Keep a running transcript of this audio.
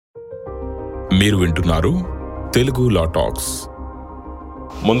మీరు వింటున్నారు తెలుగు లా టాక్స్.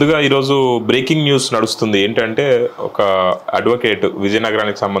 ముందుగా ఈరోజు బ్రేకింగ్ న్యూస్ నడుస్తుంది. ఏంటంటే ఒక అడ్వకేట్,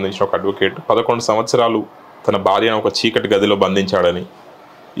 విజయనగరానికి సంబంధించిన ఒక అడ్వకేట్ 11 సంవత్సరాలు తన భార్యను ఒక చీకటి గదిలో బంధించాడని,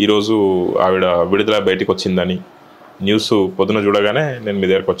 ఈరోజు ఆవిడ విడుదల బయటికి వచ్చిందని న్యూస్ పొద్దున చూడగానే నేను మీ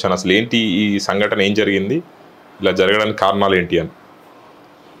దగ్గరకు వచ్చాను. అసలు ఏంటి ఈ సంఘటన, ఏం జరిగింది, ఇలా జరగడానికి కారణాలు ఏంటి అని.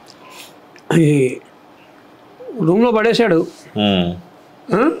 రూమ్లో పడేశాడు,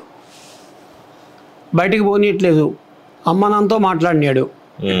 బయటికి పోనీయట్లేదు, అమ్మ నాన్నతో మాట్లాడినాడు.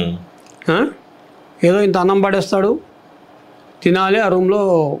 ఏదో ఇంత అన్నం పడేస్తాడు, తినాలి, ఆ రూమ్లో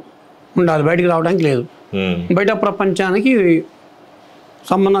ఉండాలి, బయటికి రావడానికి లేదు. బయట ప్రపంచానికి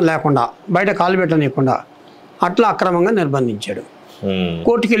సంబంధం లేకుండా, బయట కాలు పెట్టనీయకుండా అట్లా అక్రమంగా నిర్బంధించాడు.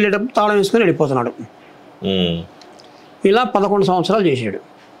 కోర్టుకి వెళ్ళేటప్పుడు తాళం వేసుకొని వెళ్ళిపోతున్నాడు. ఇలా 11 సంవత్సరాలు చేశాడు.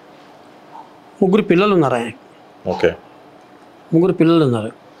 3 పిల్లలు ఉన్నారు ఆయన. ఓకే, 3 పిల్లలు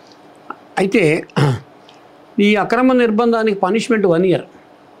ఉన్నారు. అయితే ఈ అక్రమ నిర్బంధానికి పనిష్మెంట్ 1 year.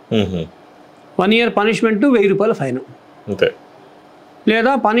 1 year పనిష్మెంట్ 1000 రూపాయల ఫైన్. అంతే.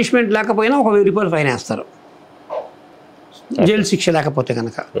 లేదా పనిష్మెంట్ లేకపోయినా 1000 రూపాయలు ఫైన్ వేస్తారు, జైలు శిక్ష లేకపోతే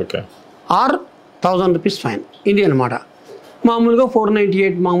కనుక. Are 1000 rupees fine. ఇది అనమాట. మామూలుగా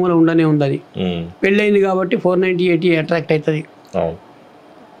 498 మామూలుగా ఉండనే ఉంది. అది పెళ్ళయింది కాబట్టి 498 అట్రాక్ట్ అవుతుంది.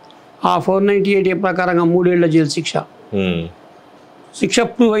 ఆ 498 ప్రకారంగా 3 ఏళ్ల జైలు శిక్ష. శిక్ష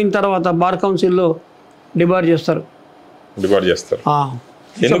ప్రూవ్ అయిన తర్వాత బార్ కౌన్సిల్లో డిబార్ చేస్తారు.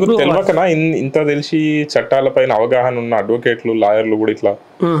 ఎందుకు తెలియకనా? ఇంత తెలిసి చట్టాలపైన అవగాహన ఉన్న అడ్వకేట్లు, లాయర్లు కూడా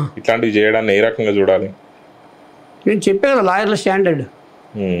ఇట్లాంటివి చేయడాన్ని ఏ రకంగా చూడాలి? నేను చెప్పే కదా లాయర్ల స్టాండర్డ్.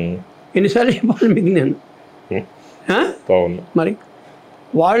 ఎన్నిసార్లు చెప్పాలి మీకు నేను? మరి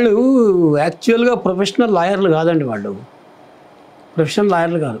వాళ్ళు యాక్చువల్గా ప్రొఫెషనల్ లాయర్లు కాదండి. వాళ్ళు ప్రొఫెషనల్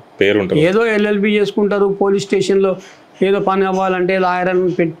లాయర్లు కాదు. ఏదో LLB చేసుకుంటారు, పోలీస్ స్టేషన్లో ఏదో పని అవ్వాలంటే లాయర్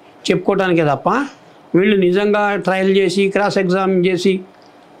అని చెప్పుకోవటానికే తప్ప వీళ్ళు నిజంగా ట్రయల్ చేసి, క్రాస్ ఎగ్జామ్ చేసి,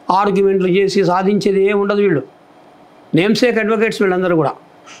 ఆర్గ్యుమెంట్లు చేసి సాధించేది ఏమి ఉండదు. వీళ్ళు నేమ్సేక్ అడ్వకేట్స్ వీళ్ళందరూ కూడా.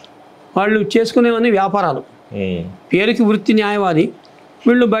 వాళ్ళు చేసుకునేవన్నీ వ్యాపారాలు. పేరుకి వృత్తి న్యాయవాది,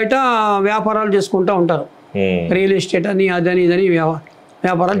 వీళ్ళు బయట వ్యాపారాలు చేసుకుంటూ ఉంటారు. రియల్ ఎస్టేట్ అని, అదని, ఇదని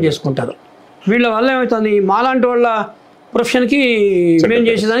వ్యాపారాలు చేసుకుంటారు. వీళ్ళ వల్ల ఏమవుతుంది, మాలాంటి వాళ్ళ ప్రొఫెషన్కి మేము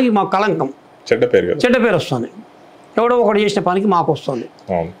చేసేదానికి మాకు కళంకం, చెడ్డ పేరు వస్తుంది. ఎవడో ఒకటి చేసిన పనికి మాకు వస్తుంది.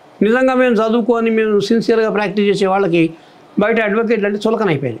 నిజంగా మేము చదువుకొని మేము సిన్సియర్గా ప్రాక్టీస్ చేసే వాళ్ళకి బయట అడ్వకేట్లు అంటే చులకన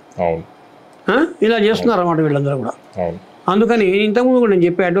అయిపోయింది. ఇలా చేస్తున్నారు అన్నమాట వీళ్ళందరూ కూడా. అందుకని ఇంతకుముందు కూడా నేను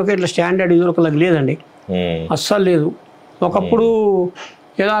చెప్పే అడ్వకేట్ల స్టాండర్డ్ ఇదివరకులకు లేదండి, అస్సలు లేదు. ఒకప్పుడు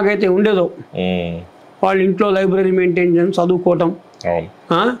ఎలాగైతే ఉండేదో, వాళ్ళ ఇంట్లో లైబ్రరీ మెయింటైన్ చేయడం, చదువుకోవటం,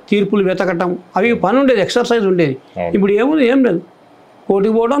 తీర్పులు వెతకటం, అవి పని ఉండేది, ఎక్సర్సైజ్ ఉండేది. ఇప్పుడు ఏముంది, ఏం లేదు.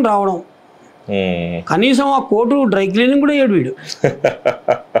 కోర్టుకు పోవడం, రావడం. కనీసం ఆ కోర్టు డ్రై క్లీనింగ్ కూడా చేయడు వీడు.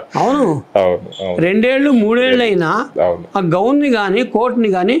 అవును, 2 ఏళ్ళు 3 ఏళ్ళు అయినా ఆ గౌన్ని కానీ కోర్టుని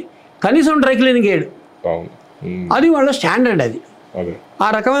కానీ కనీసం డ్రై క్లీనింగ్ చేయడు. అది వాళ్ళ స్టాండర్డ్. అది ఆ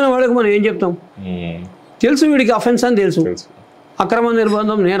రకమైన వాళ్ళకి మనం ఏం చెప్తాం? తెలుసు వీడికి అఫెన్స్ అని తెలుసు, అక్రమ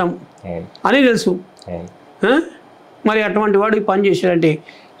నిర్బంధం నేరం అని తెలుసు. మరి అటువంటి వాడికి పని చేశాడంటే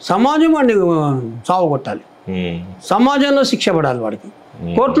సమాజం వాడిని సావగొట్టాలి, సమాజంలో శిక్ష పడాలి వాడికి,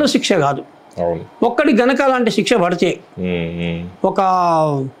 కోర్టులో శిక్ష కాదు. ఒక్కడి గనక అలాంటి శిక్ష పడితే, ఒక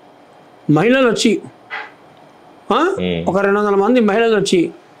మహిళలు వచ్చి, ఒక 200 మంది మహిళలు వచ్చి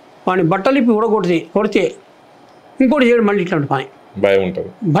వాడిని బట్టలిప్పి కొడితే ఇంకోటి చేయడం మళ్ళీ ఇట్లాంటి పని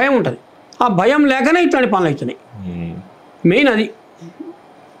భయం ఉంటుంది. ఆ భయం లేకనే ఇట్లాంటి పనులు అవుతున్నాయి. మెయిన్ అది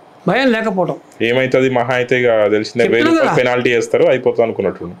భయం లేకపోవడం. ఏమైతుంది, మహా అయితే పెనాల్టీ చేస్తారు, అయిపోతుంది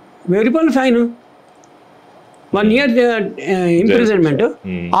అనుకున్నట్టు. 1000 రూపాయలు fine, 1 year imprisonment,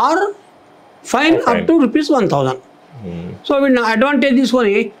 or fine up to ₹1000. So వీడిని అడ్వాంటేజ్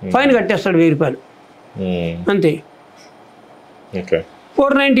తీసుకొని ఫైన్ కట్టేస్తాడు 1000 రూపాయలు అంతే.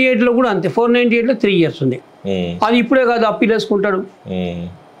 498లో కూడా అంతే. 498లో 3 years ఉంది. అది ఇప్పుడే కాదు, అప్పీల్ వేసుకుంటాడు,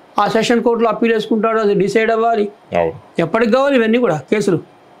 ఆ సెషన్ కోర్టులో అప్పీల్ వేసుకుంటాడు, అది డిసైడ్ అవ్వాలి. ఎప్పటికి కావాలి ఇవన్నీ కూడా కేసులు.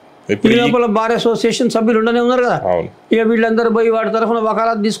 ఈ లోపల బార్ అసోసియేషన్ సభ్యులు ఉండనే ఉన్నారు కదా, ఇక వీళ్ళందరూ పోయి వాడి తరఫున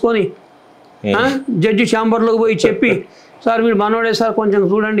వకాలత్ తీసుకొని జడ్జి ఛాంబర్లోకి పోయి చెప్పి, సార్ వీడు మనోడే సార్, కొంచెం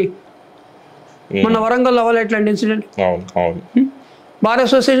చూడండి. మొన్న వరంగల్ అవ్వాలి ఎట్లాంటి ఇన్సిడెంట్. బార్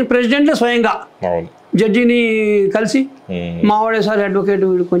అసోసియేషన్ ప్రెసిడెంట్లే స్వయంగా జడ్జిని కలిసి, మావాడే సార్ అడ్వకేట్,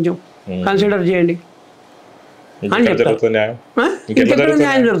 వీడు కొంచెం కన్సిడర్ చేయండి అని చెప్తారు. ఇంకెక్కడ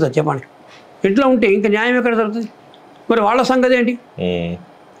న్యాయం జరుగుతుంది చెప్పండి? ఇట్లా ఉంటే ఇంకా న్యాయం ఎక్కడ జరుగుతుంది? మరి వాళ్ళ సంగతి ఏంటి?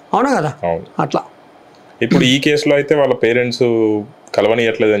 అవునా కదా? అట్లా ఇప్పుడు ఈ కేసులో అయితే వాళ్ళ పేరెంట్స్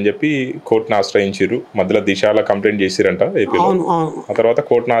కలవనీయట్లేదని చెప్పి కోర్టును ఆశ్రయించారు. మధ్యలో దిశలో కంప్లైంట్ చేసిరంట ఏపీలో. ఆ తర్వాత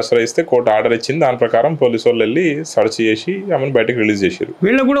కోర్టును ఆశ్రయిస్తే కోర్టు ఆర్డర్ ఇచ్చింది. దాని ప్రకారం పోలీసు వాళ్ళు వెళ్ళి సర్చ్ చేసి ఆమెను బయటకు రిలీజ్ చేశారు.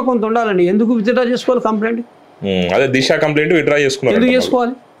 వీళ్ళకి కూడా కొంత ఉండాలండి. ఎందుకు విత్డ్రా చేసుకోవాలి కంప్లైంట్? అదే దిశ కంప్లైంట్ విత్డ్రా చేసుకున్నారు. ఎందుకు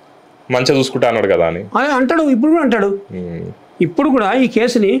చేసుకోవాలి? మంచిగా చూసుకుంటా అన్నాడు కదా అని అంటాడు. ఇప్పుడు కూడా అంటాడు. ఇప్పుడు కూడా ఈ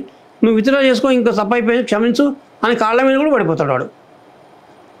కేసుని నువ్వు విత్డ్రా చేసుకో, ఇంకా తప్పైపోయి క్షమించు అని కాళ్ళ మీద కూడా పడిపోతాడు వాడు.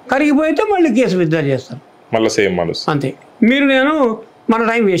 కరిగిపోయితే మళ్ళీ కేసు విత్డ్రా చేస్తారు, మళ్ళీ సేమ్ మనసు అంతే. మీరు నేను మన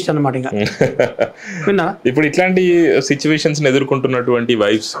టైం వేస్ట్ అన్నమాట. ఇంకా విన్నారా? ఇప్పుడు ఇట్లాంటి సిచ్యువేషన్స్ ఎదుర్కొంటున్నటువంటి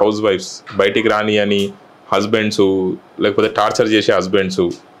వైఫ్స్, హౌస్ వైఫ్స్, బయటికి రాని అని హస్బెండ్స్, లేకపోతే టార్చర్ చేసే హస్బెండ్స్,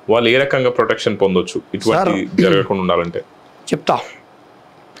 వాళ్ళు ఏ రకంగా ప్రొటెక్షన్ పొందొచ్చు ఇటువంటి జరగకుండా ఉండాలంటే? చెప్తా.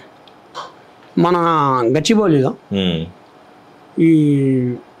 మన గచ్చిబౌలిలో ఈ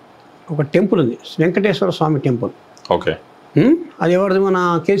ఒక టెంపుల్ ఉంది, వెంకటేశ్వర స్వామి టెంపుల్. ఓకే. అది ఎవరిది? మన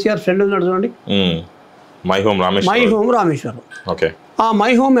కేసీఆర్ ఫ్రెండ్ ఉన్నాడు చూడండి, మై హోమ్ రామేశ్వరం. ఓకే. ఆ మై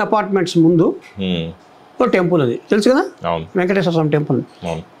హోమ్ అపార్ట్మెంట్స్ ముందు ఒక టెంపుల్ ఉంది, తెలుసు కదా, వెంకటేశ్వర స్వామి టెంపుల్.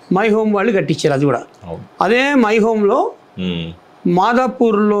 మై హోమ్ వాళ్ళు కట్టించారు అది కూడా. అదే మై హోమ్లో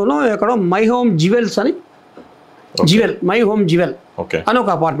మాదాపూర్లోనూ ఎక్కడో మై హోమ్ జ్యువెల్స్ అని, మై హోమ్ జ్యువెల్ అని ఒక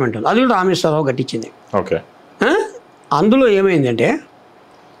అపార్ట్మెంట్ ఉంది. అది కూడా రామేశ్వరరావు కట్టించింది. ఓకే. అందులో ఏమైందంటే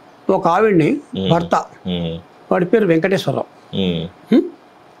ఒక ఆవిడ్ని భర్త, వాడి పేరు వెంకటేశ్వరరావు,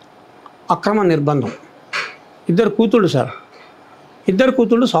 అక్రమ నిర్బంధం. ఇద్దరు కూతుళ్ళు సార్, ఇద్దరు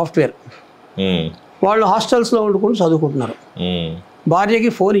కూతుళ్ళు సాఫ్ట్వేర్, వాళ్ళు హాస్టల్స్లో వండుకుని చదువుకుంటున్నారు. భార్యకి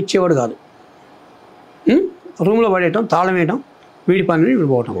ఫోన్ ఇచ్చేవాడు కాదు, రూమ్లో పడేయటం, తాళం వేయటం, వీడి పని వీడు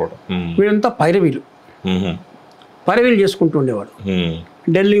పోవటం. వీడంతా పైరవీలు చేసుకుంటూ ఉండేవాడు.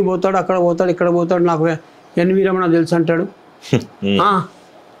 ఢిల్లీకి పోతాడు, అక్కడ పోతాడు, ఇక్కడ పోతాడు. నాకు ఎన్వి రమణ తెలుసు అంటాడు,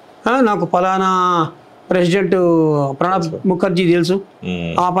 నాకు ఫలానా ప్రెసిడెంట్ ప్రణబ్ ముఖర్జీ తెలుసు,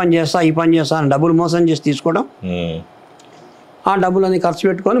 ఆ పని చేస్తా ఈ పని చేస్తా అని డబ్బులు మోసం చేసి తీసుకోవడం, ఆ డబ్బులన్నీ ఖర్చు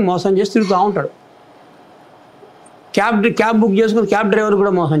పెట్టుకొని మోసం చేసి తిరుగుతూ ఉంటాడు. క్యాబ్ బుక్ చేసుకుని క్యాబ్ డ్రైవర్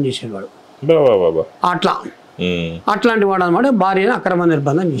కూడా మోసం చేసేవాడు. అట్లాంటి వాడు అనమాట. భార్యను అక్రమ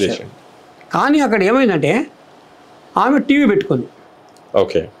నిర్బంధం చేశాడు. కానీ అక్కడ ఏమైందంటే ఆమె టీవీ పెట్టుకుంది.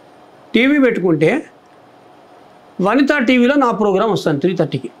 ఓకే. టీవీ పెట్టుకుంటే వనితా టీవీలో నా ప్రోగ్రాం వస్తుంది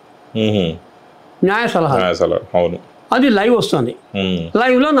 3:30కి, న్యాయ సలహా. అవును, అది లైవ్ వస్తుంది.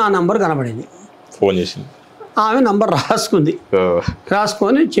 లైవ్లో నా నంబర్ కనబడింది. ఫోన్ చేసింది ఆమె, నంబర్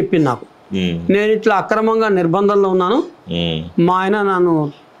రాసుకొని చెప్పింది నాకు, నేను ఇట్లా అక్రమంగా నిర్బంధంలో ఉన్నాను, మా ఆయన నన్ను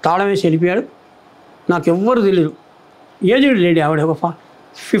తాళం వేసి వెళ్ళిపోయాడు, నాకు ఎవ్వరు తెలియదు. ఏజ్డ్ లేడీ ఆవిడ, ఒక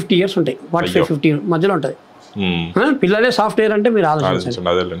 50 years ఉంటాయి, 45-50 మధ్యలో ఉంటుంది. పిల్లలే సాఫ్ట్వేర్ అంటే మీరు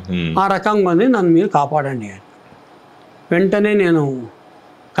ఆలోచించండి. ఆ రకంగా ఉంది, నన్ను మీరు కాపాడండి అని. వెంటనే నేను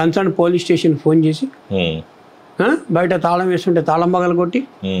కన్సర్న్ పోలీస్ స్టేషన్ ఫోన్ చేసి బయట తాళం వేస్తుంటే తాళం పగలు కొట్టి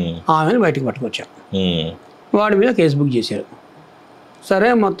ఆమెను బయటకు పట్టుకొచ్చాను. వాడి మీద కేసు బుక్ చేశారు. సరే,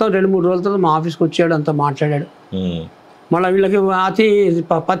 మొత్తం 2-3 రోజుల తర్వాత మా ఆఫీస్కి వచ్చాడు, అంతా మాట్లాడాడు. మళ్ళీ వీళ్ళకి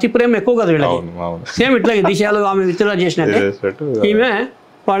పతి ప్రేమ ఎక్కువ కదా వీళ్ళకి. సేమ్ ఇట్లా దిశలో ఆమె విత్డ్రా చేసినట్టే ఈమె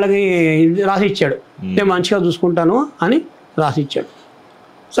వాళ్ళకి రాసి ఇచ్చాడు, నేను మంచిగా చూసుకుంటాను అని రాసి ఇచ్చాడు.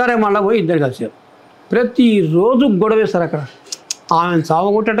 సరే, మళ్ళీ పోయి ఇద్దరు కలిసారు. ప్రతిరోజు గొడవ వేస్తారు అక్కడ. ఆమెను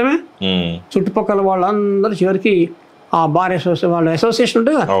సావగొట్టడమే, చుట్టుపక్కల వాళ్ళందరూ చివరికి ఆ బార్ అసోసియేషన్, వాళ్ళ అసోసియేషన్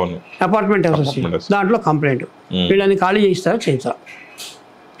ఉంటుంది కదా, అపార్ట్మెంట్ అసోసియేషన్, దాంట్లో కంప్లైంట్, వీళ్ళని ఖాళీ చేయించారా.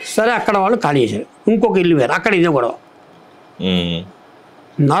 సరే, అక్కడ వాళ్ళు ఖాళీ చేశారు. ఇంకొక ఇల్లు వేరు, అక్కడ ఇదే గొడవ.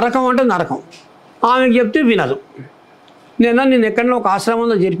 నరకం అంటే నరకం. ఆమెకు చెప్తే వినదు. నేను ఎక్కడో ఒక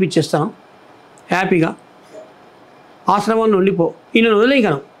ఆశ్రమంలో చేర్పించేస్తాను, హ్యాపీగా ఆశ్రమంలో ఉండిపో, ఈయన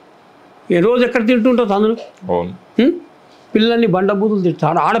వదిలేయగలను. ఏ రోజు ఎక్కడ తింటుంటావు అందులో. పిల్లల్ని బండబూతులు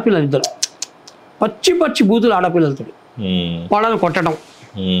తిడతాడు, ఆడపిల్లలు ఇద్దరు పచ్చి బూతులు ఆడపిల్లలతో, వాళ్ళని కొట్టడం.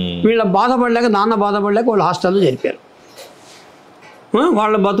 వీళ్ళ బాధపడలేక, నాన్న బాధపడలేక వాళ్ళు హాస్టల్లో చేరిపారు.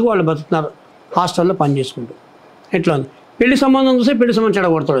 వాళ్ళు బతుకుతున్నారు హాస్టల్లో పని చేసుకుంటూ. ఎట్లా ఉంది? పెళ్లి సంబంధం చూస్తే పెళ్లి సంబంధం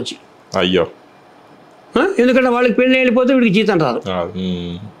చెడగొడతాడు వచ్చి. అయ్యో, ఎందుకంటే వాళ్ళకి పెళ్ళి వెళ్ళిపోతే వీడికి జీతం రాదు,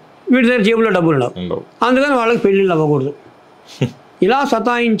 వీడి దగ్గర జేబులో డబ్బులు ఉండవు, అందుకని వాళ్ళకి పెళ్ళిళ్ళు అవ్వకూడదు. ఇలా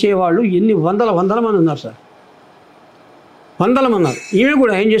సతాయించే వాళ్ళు ఎన్ని వందల మంది ఉన్నారు సార్, వందల మంది ఉన్నారు. ఈమె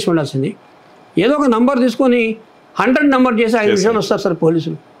కూడా ఏం చేసి ఉండాల్సింది, ఏదో ఒక నంబర్ తీసుకొని 100 నెంబర్ చేసి 5 నిమిషాలు వస్తారు సార్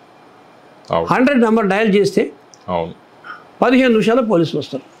పోలీసులు. 100 నెంబర్ డయల్ చేస్తే 15 నిమిషాలు పోలీసులు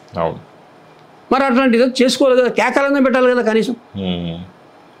వస్తారు. మరి అట్లాంటిది చేసుకోవాలి కదా, కేకలన్నా పెట్టాలి కదా కనీసం.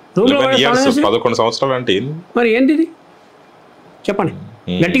 రూమ్లో 11 సంవత్సరాలు అంటే మరి ఏంటిది చెప్పండి.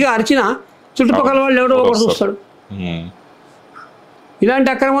 గట్టిగా అరిచినా చుట్టుపక్కల వాళ్ళు ఎవడో ఒకటి చూస్తాడు. ఇలాంటి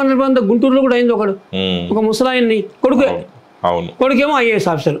అక్రమ నిర్బంధం గుంటూరులో కూడా అయింది. ఒక ముసలాయన్ని కొడుకేమో IAS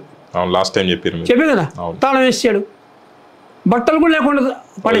ఆఫీసర్, లాస్ట్ టైం చెప్పే కదా, తాళం వేసాడు, బట్టలు కూడా లేకుండా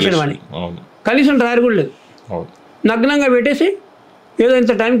పడేసాడు వాడిని, కనీసం డ్రైవర్ కూడా లేదు, నగ్నంగా పెట్టేసి ఏదో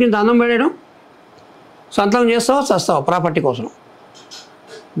ఇంత టైంకి ఇంత అన్నం పెట్టడం, సంతకం చేస్తావా చస్తావా ప్రాపర్టీ కోసం.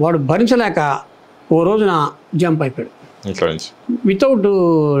 వాడు భరించలేక ఓ రోజున జంప్ అయిపోయాడు వితౌట్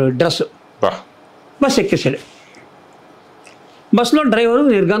డ్రెస్. బస్ ఎక్కేసాడు. బస్సులో డ్రైవరు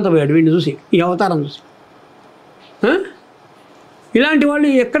నిర్గంతపోయాడు వీడిని చూసి, ఈ అవతారం చూసి. ఇలాంటి వాళ్ళు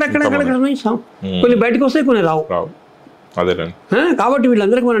ఎక్కడెక్కడెక్కడ కొన్ని బయటకు వస్తాయి, కొన్ని రావు. కాబట్టి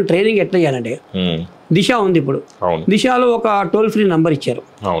వీళ్ళందరికీ మనం ట్రైనింగ్ ఎట్లా చేయాలంటే, దిశ ఉంది ఇప్పుడు, దిశలో ఒక టోల్ ఫ్రీ నెంబర్ ఇచ్చారు.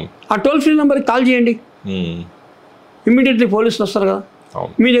 ఆ టోల్ ఫ్రీ నెంబర్కి కాల్ చేయండి, ఇమ్మీడియట్లీ పోలీసులు వస్తారు కదా.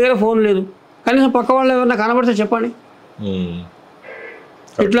 మీ దగ్గర ఫోన్ లేదు, కనీసం పక్క వాళ్ళు ఎవరైనా కనబడితే చెప్పండి,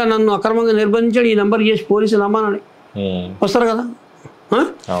 ఇట్లా నన్ను అక్రమంగా నిర్బంధించాడు, ఈ నెంబర్ చేసి పోలీసులు రమ్మనండి, వస్తారు కదా.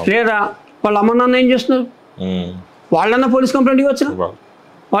 లేదా వాళ్ళ అమ్మ నాన్న ఏం చేస్తున్నారు, వాళ్ళన్నా పోలీస్ కంప్లైంట్ ఇవ్వచ్చు,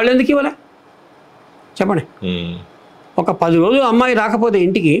 వాళ్ళు ఎందుకు ఇవ్వలే చెప్పండి. ఒక 10 రోజులు అమ్మాయి రాకపోతే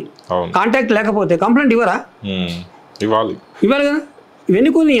ఇంటికి, కాంటాక్ట్ లేకపోతే కంప్లైంట్ ఇవ్వరా? ఇవ్వాలి కదా.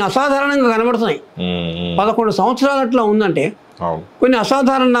 ఇవన్నీ కొన్ని అసాధారణంగా కనబడుతున్నాయి. 11 సంవత్సరాలు అట్లా ఉందంటే కొన్ని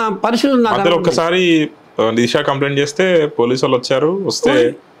అసాధారణ పరిస్థితులు. ఒక్కసారి దిశ కంప్లైంట్ చేస్తే పోలీసు వాళ్ళు వచ్చారు, వస్తే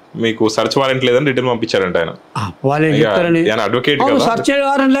మీకు సర్చ్ వారెంట్ లేదని రిటర్న్ పంపించారంట ఆయన. అడ్వకేట్ సర్చ్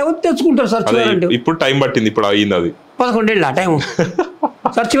వారెంట్ లేకపోతే తెచ్చుకుంటారు సర్చ్ వారెంట్. ఇప్పుడు టైం పట్టింది, ఇప్పుడు అయ్యింది అది 11 ఏళ్ళ టైం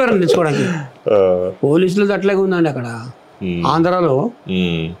సర్చ్ వారెంట్ తెచ్చుకోవడానికి. పోలీసులు అట్లాగే ఉందండి అక్కడ ఆంధ్రాలో.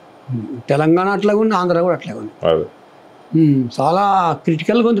 తెలంగాణ అట్లాగే ఉంది, ఆంధ్ర కూడా అట్లాగే ఉంది. చాలా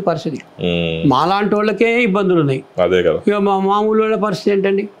క్రిటికల్గా ఉంది పరిస్థితి. మాలాంటి వాళ్ళకే ఇబ్బందులు ఉన్నాయి. ఇక మా మామూలు వాళ్ళ పరిస్థితి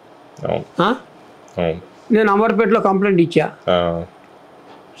ఏంటండి? నేను అమర్పేటలో కంప్లైంట్ ఇచ్చా,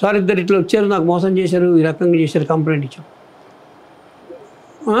 సార్ ఇద్దరు ఇట్లా వచ్చారు, నాకు మోసం చేశారు, ఈ రకంగా చేశారు, కంప్లైంట్ ఇచ్చాం.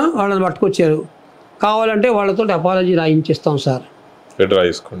 వాళ్ళని పట్టుకొచ్చారు, కావాలంటే వాళ్ళతో అపాలజీ రాయించేస్తాం సార్,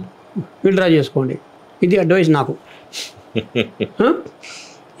 విత్డ్రా చేసుకోండి, ఇది అడ్వైస్ నాకు.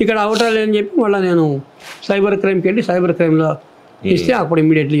 ఇక్కడ అవటాలి అని చెప్పి మళ్ళీ నేను సైబర్ క్రైమ్కి వెళ్ళి సైబర్ క్రైమ్లో ఇస్తే అప్పుడు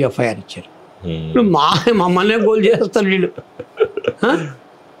ఇమ్మీడియట్లీ ఎఫ్ఐఆర్ ఇచ్చారు. ఇప్పుడు మమ్మల్నే గోల్ చేస్తారు వీళ్ళు.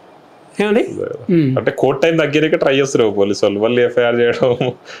 ఏమండి అంటే కోర్ట్ టైం దగ్గరికి ట్రై చేస్తారు పోలీసు వాళ్ళు, మళ్ళీ ఎఫ్ఐఆర్ చేయడం,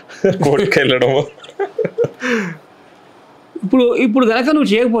 కోర్టుకి వెళ్ళడం. ఇప్పుడు కనుక నువ్వు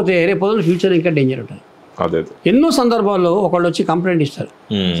చేయకపోతే రేపు పొద్దున ఫ్యూచర్ ఇంకా డేంజర్ ఉంటుంది. ఎన్నో సందర్భాల్లో ఒకళ్ళు వచ్చి కంప్లైంట్ ఇస్తారు,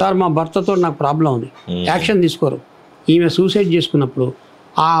 సార్ మా భర్తతో నాకు ప్రాబ్లం ఉంది, యాక్షన్ తీసుకోరు. ఈమె సూసైడ్ చేసుకున్నప్పుడు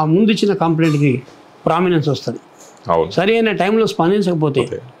ఆ ముందు ఇచ్చిన కంప్లైంట్కి ప్రామినెన్స్ వస్తుంది. సరి అయిన టైంలో స్పందించకపోతే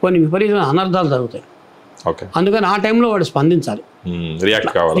కొన్ని విపరీతమైన అనర్థాలు జరుగుతాయి. అందుకని ఆ టైంలో వాడు స్పందించాలి,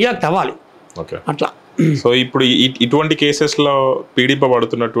 రియాక్ట్ అవ్వాలి అట్లా. సో ఇప్పుడు ఇటువంటి కేసెస్లో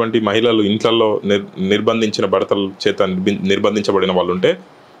పీడింపబడుతున్నటువంటి మహిళలు, ఇంట్లో నిర్బంధించిన భర్తల చేత నిర్బంధించబడిన వాళ్ళు ఉంటే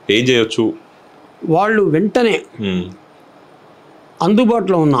ఏం చేయొచ్చు? వాళ్ళు వెంటనే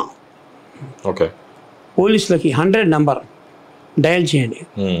అందుబాటులో ఉన్న పోలీసులకి 100 నెంబర్ డయల్ చేయండి,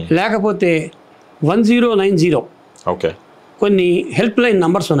 లేకపోతే 1090 కొన్ని హెల్ప్ లైన్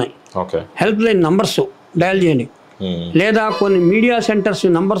నంబర్స్ ఉన్నాయి, హెల్ప్ లైన్ నంబర్స్ డయల్ చేయండి. లేదా కొన్ని మీడియా సెంటర్స్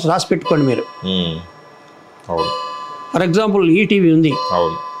నంబర్స్ రాసి పెట్టుకోండి మీరు. ఫర్ ఎగ్జాంపుల్ ఈటీవీ ఉంది,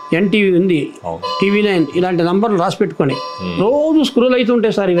 ఎన్టీవీ ఉంది, TV9, ఇలాంటి నంబర్లు రాసి పెట్టుకోండి. రోజు స్క్రోల్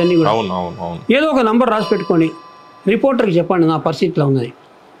అవుతుంటాయి సార్ ఇవన్నీ కూడా. ఏదో ఒక నంబర్ రాసి పెట్టుకోండి, రిపోర్టర్కి చెప్పండి నా పరిస్థితిలో ఉన్నది.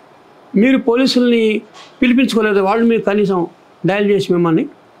 మీరు పోలీసుల్ని పిలిపించుకోలేదు, వాళ్ళు మీరు కనీసం డయల్ చేసి మిమ్మల్ని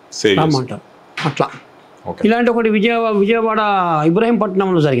రమ్మంటారు అట్లా. ఇలాంటి ఒకటి విజయవాడ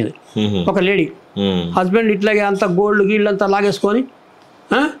ఇబ్రహీంపట్నంలో జరిగింది. ఒక లేడీ హస్బెండ్ ఇట్లాగే అంత గోల్డ్ గీళ్ళు అంతా లాగేసుకొని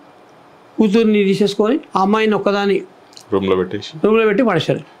కూతుర్ని తీసేసుకొని ఆ అమ్మాయిని ఒక్కదాన్ని రూమ్లో పెట్టి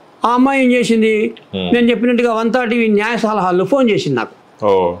పడేశారు. ఆ అమ్మాయి ఏం చేసింది, నేను చెప్పినట్టుగా 130 న్యాయ సలహాల్లో ఫోన్ చేసింది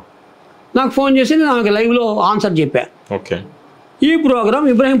నాకు ఫోన్ చేసి నాకు లైవ్లో ఆన్సర్ చెప్పా. ఈ ప్రోగ్రామ్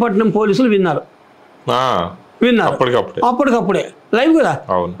ఇబ్రహీంపట్నం పోలీసులు విన్నారు అప్పటికప్పుడే లైవ్ కదా.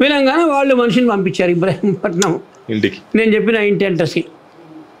 వినంగానే వాళ్ళు మనిషిని పంపించారు ఇబ్రహీంపట్నం ఇంటికి, నేను చెప్పిన ఇంటి అడ్రస్కి.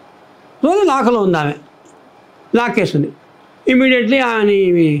 రోజు లాకలో ఉంది ఆమె, లాక్కేస్తుంది. ఇమీడియట్లీ ఆమెని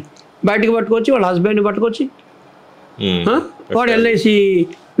బయటకు పట్టుకొచ్చి వాళ్ళ హస్బెండ్ని పట్టుకొచ్చి, వాడు LIC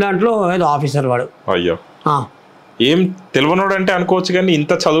దాంట్లో ఏదో ఆఫీసర్ వాడు. అయ్యో, ఏం తెలియనోడు అంటే అనుకోవచ్చు, కానీ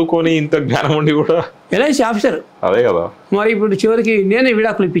ఇంత చదువుకొని ఇంత జ్ఞానం ఉండి కూడా LIC ఆఫీసర్. అదే కదా. మరి ఇప్పుడు చివరికి నేనే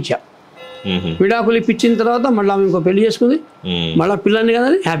విడాకులు ఇప్పించా. విడాకులు ఇప్పించిన తర్వాత మళ్ళీ ఆమె ఇంకో పెళ్లి చేసుకుంది, మళ్ళీ పిల్లల్ని కదా,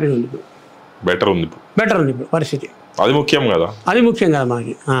 హ్యాపీగా ఉంది. బెటర్ ఉంది ఇప్పుడు పరిస్థితి. అది ముఖ్యం కదా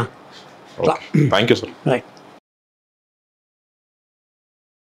మనకి. Thank you sir. రైట్.